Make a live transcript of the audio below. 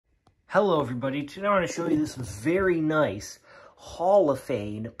Hello everybody, today I want to show you this very nice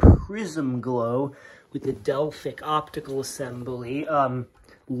Holophane Prismglo with the Delphic optical assembly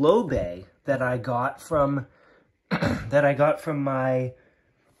low bay that I got from my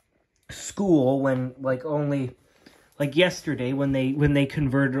school when yesterday when they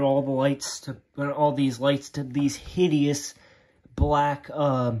converted all these lights to these hideous black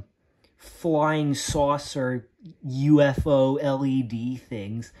flying saucer UFO LED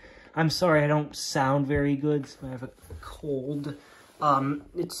things. I'm sorry, I don't sound very good, so I have a cold.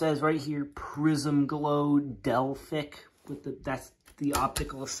 It says right here, Prismglo Delphic, that's the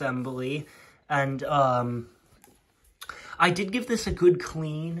optical assembly. And, I did give this a good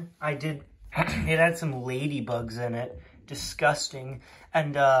clean. It had some ladybugs in it. Disgusting.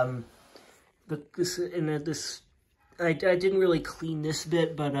 And, I didn't really clean this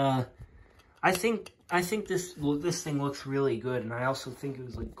bit, but, I think this thing looks really good, and I also think it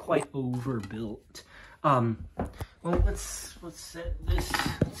was quite overbuilt. Well, let's set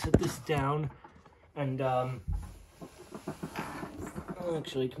this down, and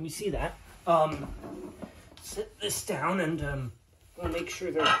actually, can we see that? Set this down, and we'll make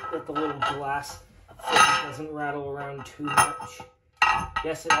sure that the little glass thing doesn't rattle around too much.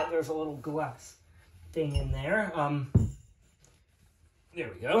 Yes, there's a little glass thing in there.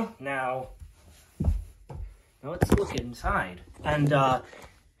 There we go. Now let's look inside. And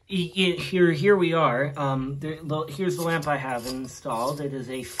here we are. Here's the lamp I have installed. It is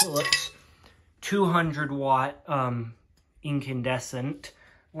a Philips 200 watt incandescent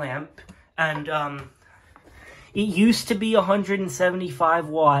lamp. And it used to be 175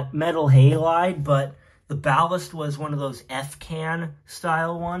 watt metal halide, but the ballast was one of those F-can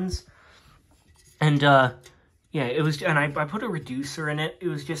style ones. And yeah, it was, and I put a reducer in it. It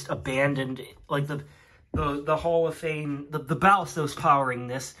was just abandoned, like the Holophane, the ballast that was powering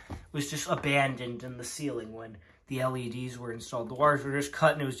this was just abandoned in the ceiling when the LEDs were installed. The wires were just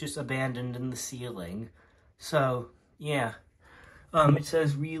cut and it was just abandoned in the ceiling. So, yeah. It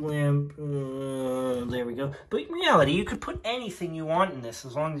says relamp, there we go. But in reality, you could put anything you want in this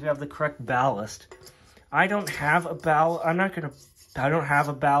as long as you have the correct ballast. I don't have a ballast.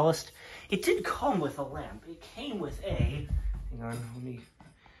 It did come with a lamp. It came with hang on,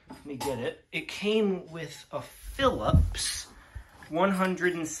 let me get it. It came with a Philips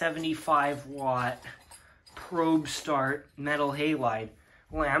 175 watt probe start metal halide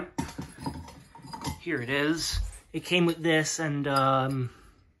lamp. Here it is. It came with this, and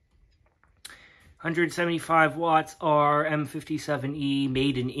 175 watts are M57E,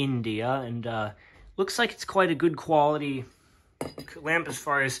 made in India, and looks like it's quite a good quality lamp as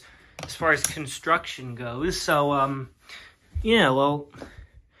far as construction goes. So yeah, well,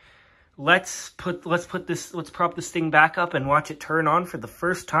 let's prop this thing back up and watch it turn on for the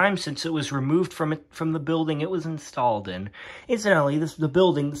first time since it was removed from the building it was installed in. Incidentally, the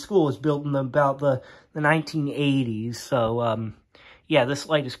school was built in about the 1980s, so yeah, this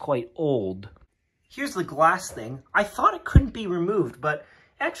light is quite old. Here's the glass thing. I thought it couldn't be removed, but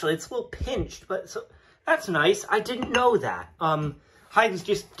actually it's a little pinched, but so that's nice. I didn't know that. I was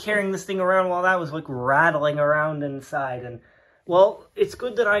just carrying this thing around while that was rattling around inside, and well, it's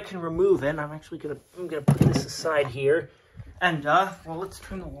good that I can remove it. I'm actually gonna put this aside here, and well, let's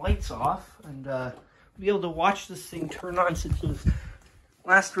turn the lights off and be able to watch this thing turn on since it was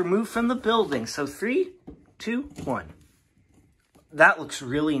last removed from the building. So 3, 2, 1. That looks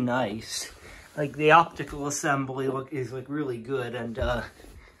really nice. The optical assembly is really good, and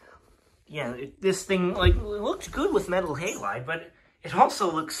yeah, this thing it looks good with metal halide, but it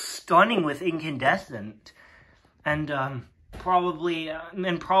also looks stunning with incandescent, and probably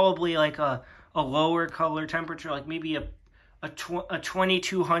like a lower color temperature, like maybe a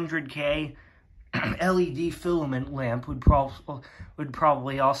 2200K LED filament lamp would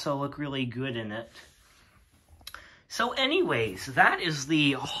probably also look really good in it. So anyways, that is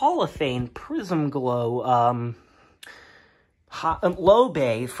the Holophane Prismglo low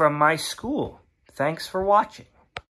bay from my school. Thanks for watching.